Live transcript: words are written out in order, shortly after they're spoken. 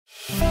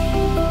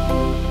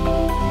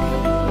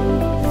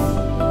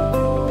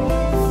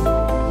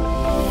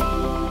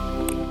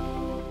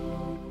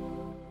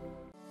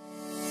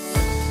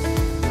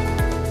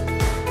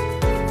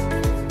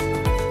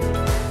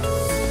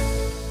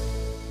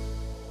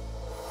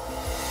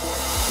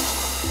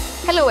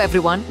Hello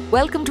everyone,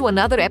 welcome to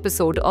another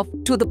episode of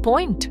To The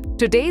Point.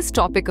 Today's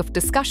topic of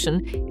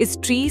discussion is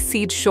tree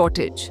seed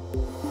shortage.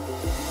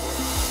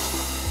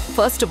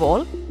 First of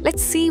all,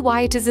 let's see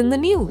why it is in the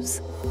news.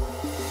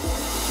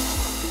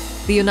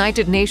 The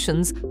United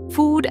Nations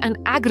Food and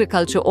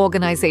Agriculture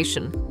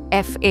Organization,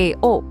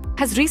 FAO,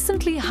 has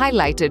recently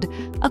highlighted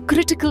a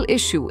critical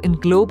issue in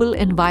global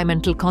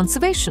environmental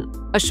conservation,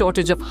 a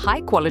shortage of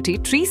high-quality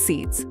tree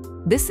seeds.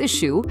 This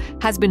issue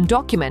has been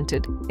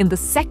documented in the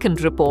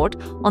second report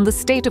on the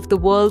state of the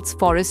world's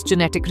forest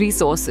genetic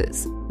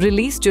resources,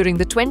 released during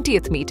the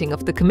 20th meeting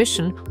of the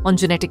Commission on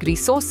Genetic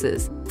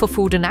Resources for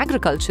Food and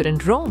Agriculture in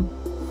Rome.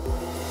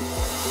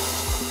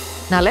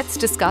 Now let's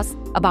discuss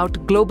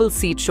about global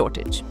seed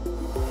shortage.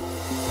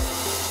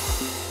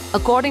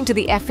 According to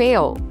the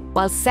FAO,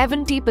 while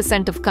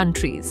 70% of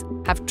countries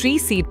have tree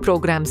seed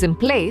programs in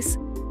place,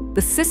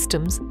 the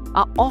systems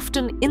are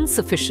often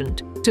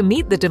insufficient to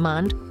meet the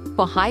demand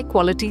for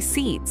high-quality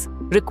seeds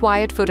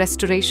required for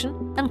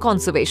restoration and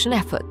conservation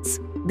efforts.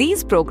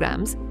 These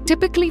programs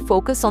typically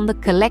focus on the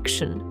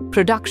collection,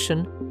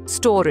 production,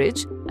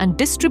 storage, and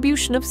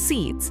distribution of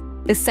seeds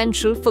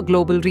essential for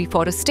global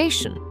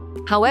reforestation.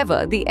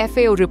 However, the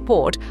FAO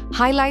report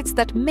highlights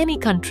that many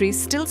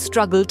countries still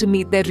struggle to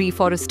meet their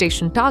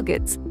reforestation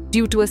targets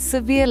due to a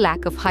severe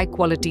lack of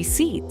high-quality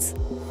seeds.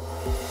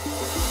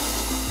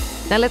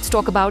 Now let's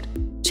talk about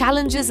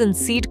challenges in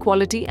seed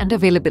quality and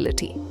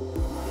availability.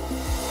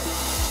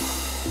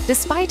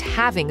 Despite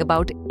having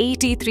about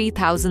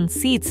 83,000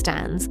 seed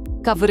stands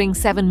covering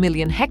 7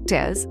 million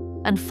hectares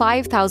and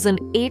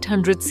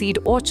 5,800 seed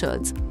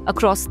orchards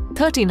across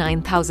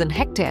 39,000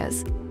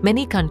 hectares,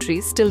 many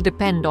countries still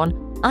depend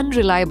on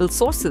unreliable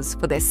sources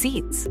for their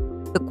seeds.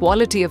 The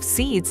quality of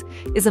seeds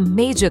is a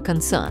major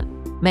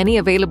concern. Many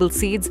available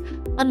seeds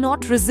are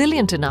not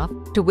resilient enough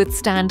to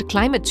withstand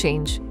climate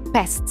change,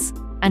 pests,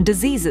 and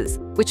diseases,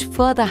 which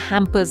further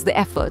hampers the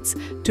efforts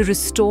to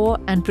restore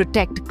and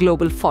protect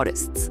global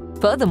forests.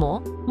 Furthermore,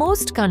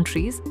 most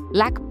countries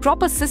lack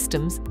proper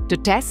systems to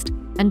test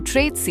and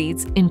trade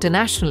seeds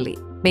internationally,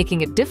 making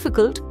it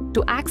difficult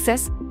to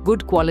access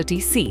good quality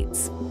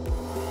seeds.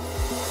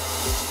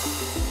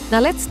 Now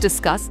let's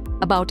discuss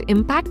about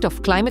impact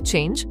of climate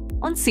change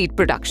on seed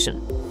production.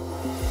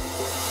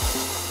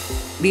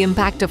 The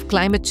impact of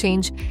climate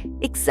change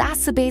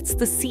exacerbates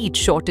the seed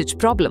shortage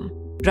problem.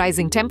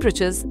 Rising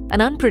temperatures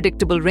and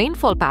unpredictable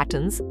rainfall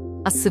patterns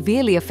are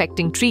severely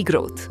affecting tree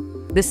growth.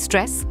 This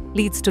stress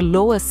leads to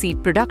lower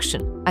seed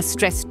production, as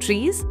stressed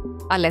trees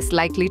are less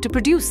likely to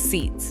produce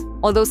seeds.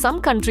 Although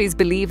some countries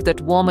believe that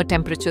warmer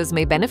temperatures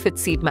may benefit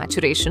seed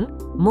maturation,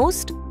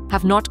 most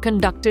have not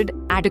conducted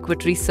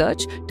adequate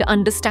research to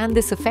understand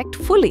this effect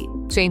fully.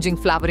 Changing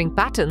flowering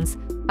patterns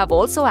have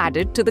also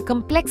added to the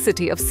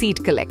complexity of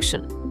seed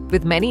collection,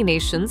 with many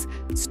nations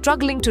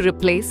struggling to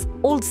replace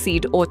old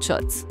seed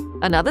orchards.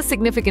 Another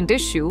significant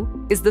issue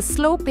is the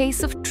slow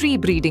pace of tree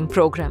breeding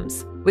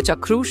programs, which are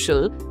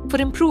crucial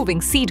for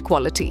improving seed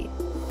quality.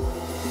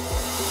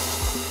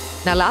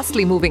 Now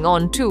lastly, moving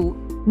on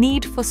to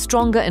need for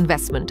stronger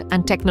investment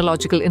and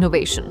technological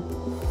innovation.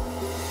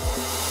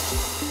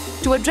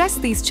 To address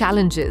these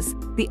challenges,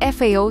 the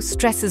FAO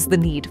stresses the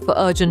need for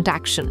urgent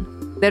action.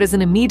 There is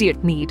an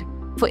immediate need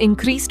for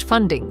increased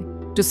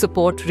funding to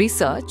support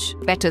research,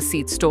 better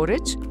seed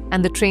storage,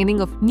 and the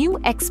training of new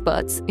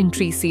experts in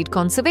tree seed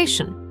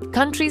conservation.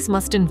 Countries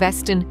must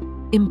invest in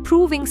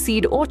improving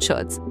seed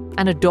orchards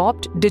and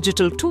adopt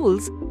digital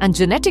tools and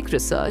genetic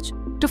research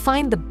to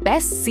find the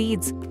best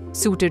seeds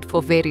suited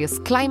for various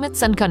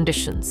climates and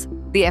conditions.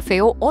 The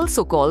FAO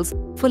also calls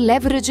for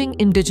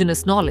leveraging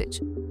indigenous knowledge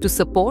to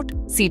support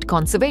seed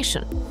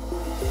conservation.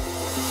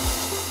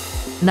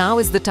 Now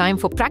is the time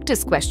for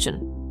practice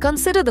question.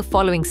 Consider the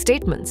following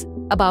statements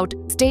about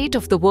state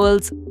of the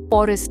world's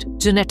forest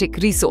genetic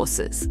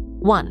resources.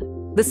 1.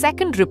 The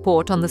second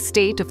report on the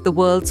state of the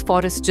world's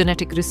forest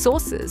genetic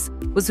resources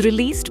was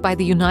released by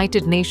the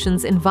United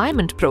Nations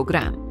Environment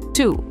Programme.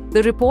 2.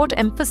 The report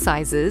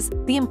emphasizes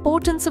the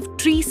importance of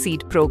tree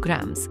seed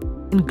programs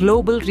in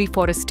global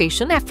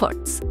reforestation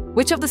efforts.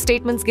 Which of the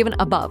statements given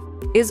above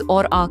is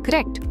or are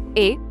correct?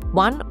 A.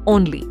 1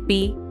 only.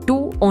 B.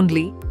 2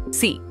 only.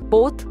 C.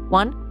 Both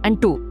 1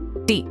 and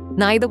 2. D.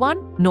 Neither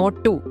 1 nor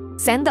 2.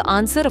 Send the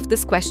answer of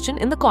this question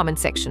in the comment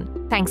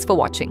section. Thanks for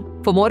watching.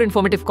 For more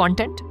informative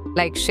content,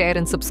 like, share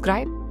and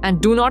subscribe,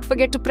 and do not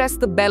forget to press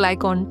the bell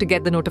icon to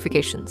get the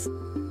notifications.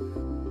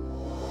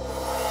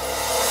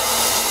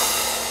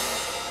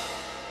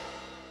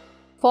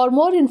 For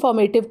more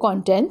informative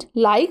content,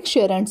 like,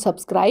 share and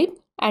subscribe,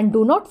 and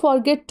do not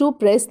forget to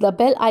press the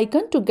bell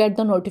icon to get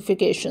the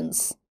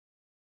notifications.